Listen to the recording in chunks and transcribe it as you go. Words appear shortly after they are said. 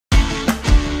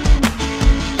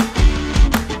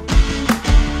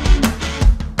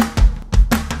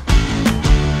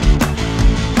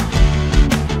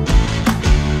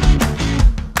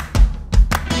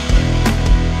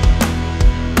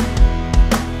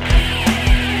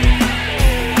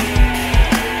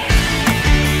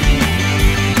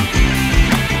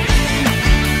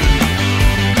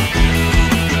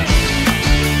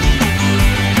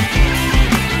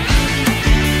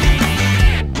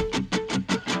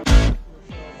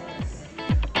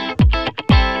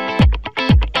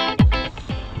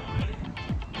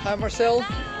Hi Marcelle.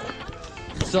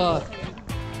 So,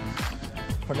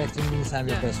 for next 2 minutes I'm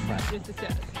your best friend. Yes.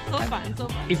 So fun, so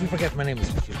fun. If you forget my name,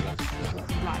 it's right.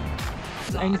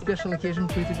 So any special occasion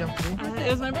for you to jump today? It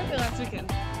was my birthday last weekend.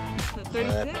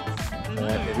 36.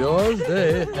 Happy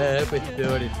birthday, happy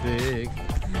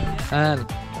 36. And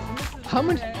how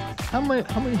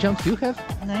many jumps do you have?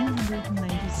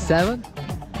 997.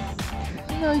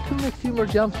 7? No, you can make few more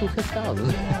jumps, we'll have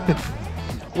 1,000.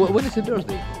 When is your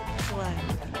birthday?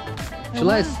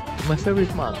 July is my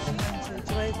favorite month.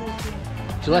 July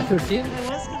 13th. July 13th? I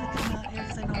was going to come out here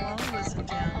because I know Wally was in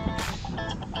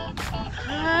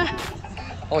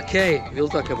town. Okay, we'll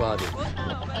talk about it.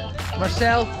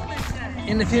 Marcelle,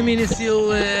 in a few minutes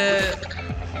you'll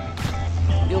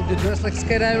be dressed like a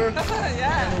skydiver.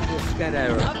 Yeah. And you'll be a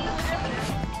skydiver.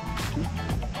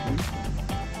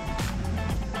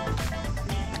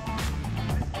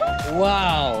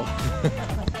 Wow!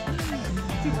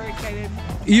 Super excited.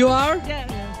 You are? Yes.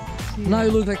 Now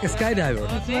you look like a skydiver.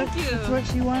 Well, thank you. That's what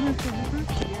she wanted for her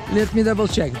birthday. Let me double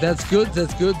check. That's good,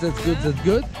 that's good, that's good, that's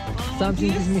good.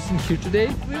 Something is missing here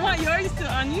today. We want yours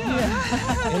on you.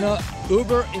 You know,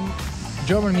 Uber in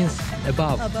German means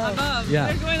above. Above. Yeah,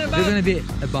 We're going we're above. gonna be I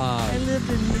above. lived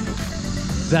in Munich.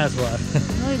 That's what.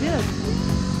 No, I did.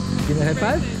 Give me a high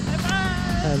five.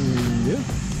 Bye-bye. And you.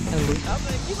 And look up.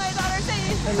 You my daughter say.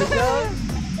 And look down.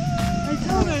 I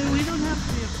told her we don't have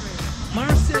to be afraid.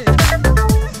 Marcelle. I'm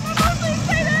so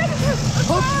excited.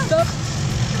 Hop, stop.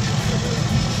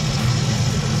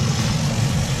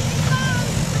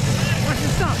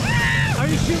 Marcelle, stop. Are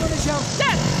you sure you want to jump?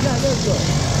 Yes. Yeah, let's go.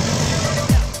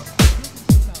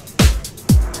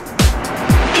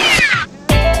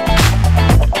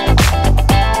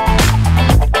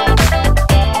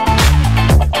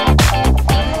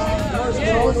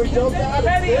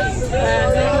 Ready? And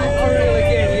then we're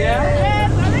again, yeah?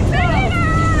 Yes, I'm excited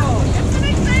now. It's an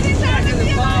exciting time to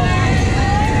be alive.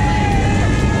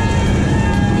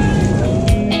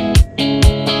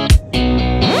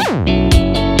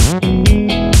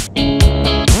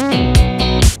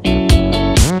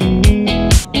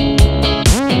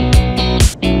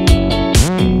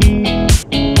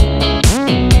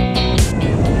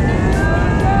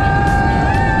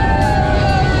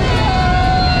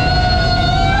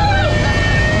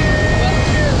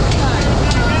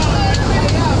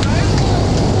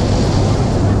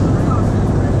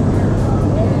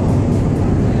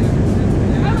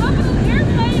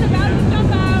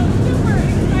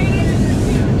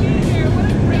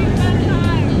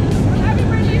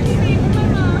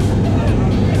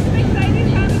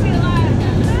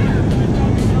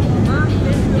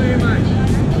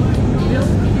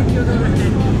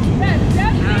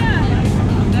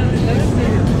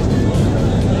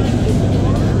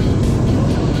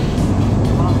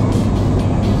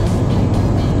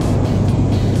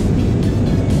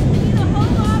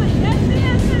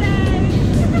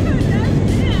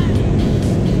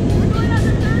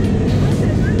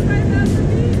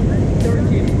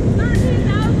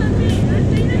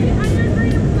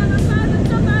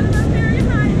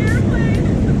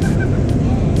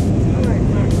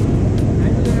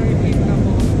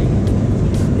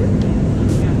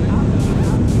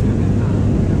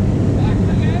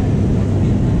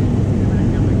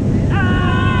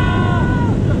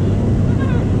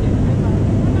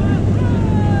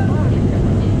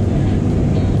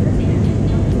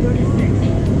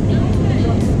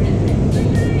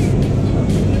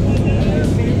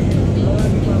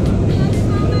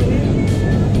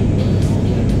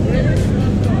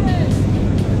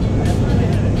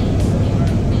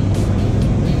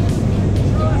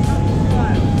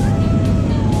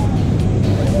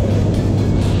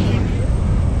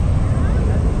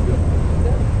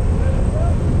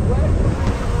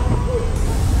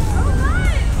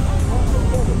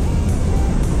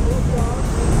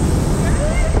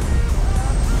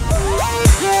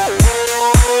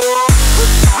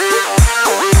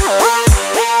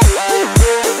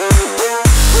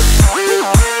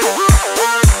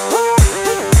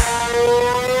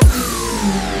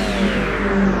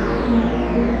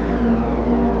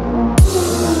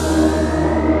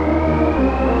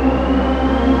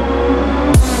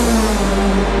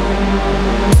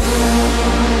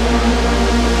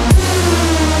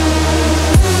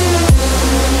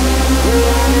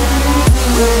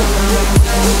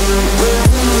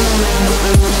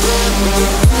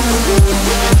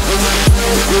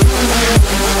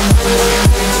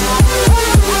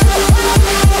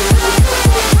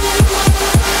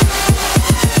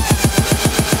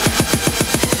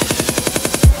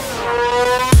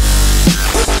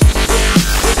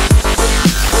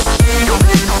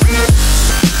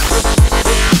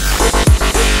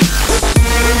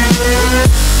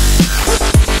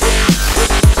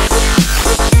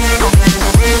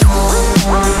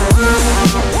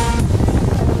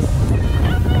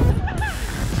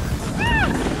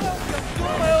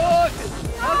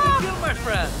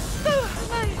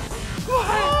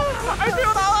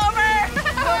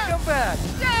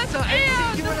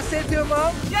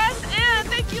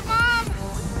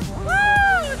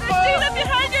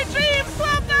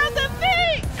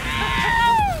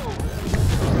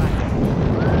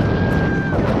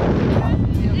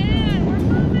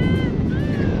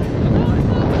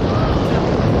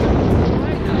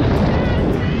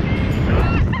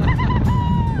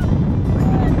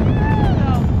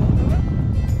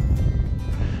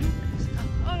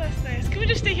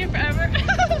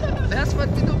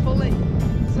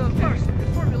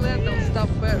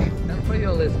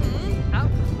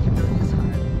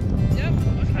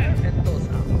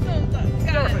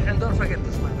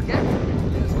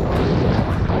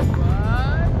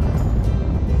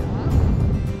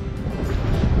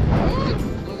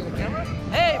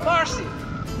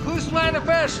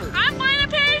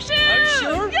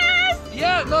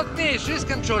 not me. She's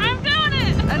controlling. I'm doing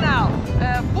it. And now,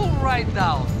 pull right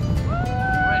down.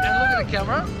 Right, and look at the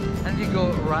camera. And we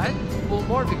go right. Pull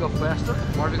more. We go faster.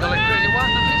 More. We go like crazy. 1,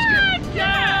 2, 3, skip.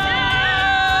 Yeah.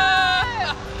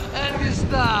 And we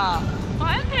stop.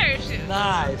 Fun parachute.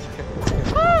 Nice.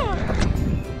 Woo.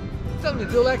 Tell me,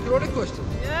 do you like roller coasters?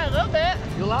 Yeah, a little bit.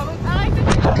 You love it? I like it.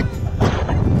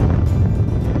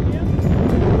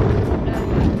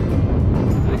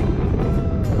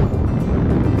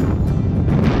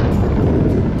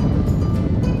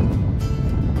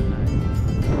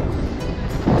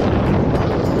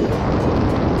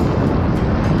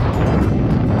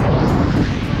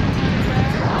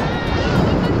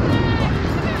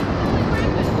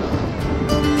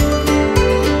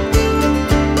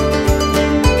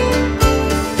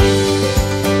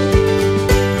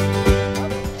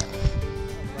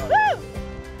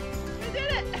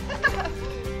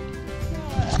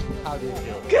 How do you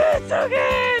feel? Good, so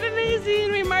good,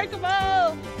 amazing,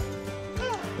 remarkable.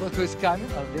 Look who's coming.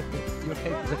 Oh, your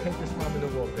cake is the cutest mom in the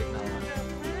world right now.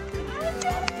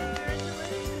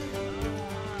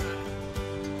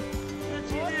 What'd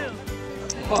you do?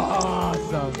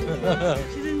 Awesome.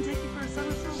 She didn't take you for a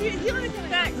somersault? He wanted to come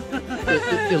back.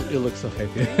 You look so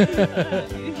happy.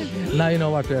 Now you know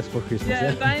what to ask for Christmas.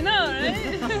 Yes, Yeah? I know,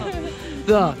 right?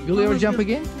 So, will you ever jump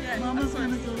again? Mama's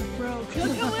gonna go broke.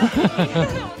 We'll do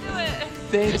it.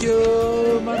 Thank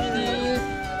you, Marcelle.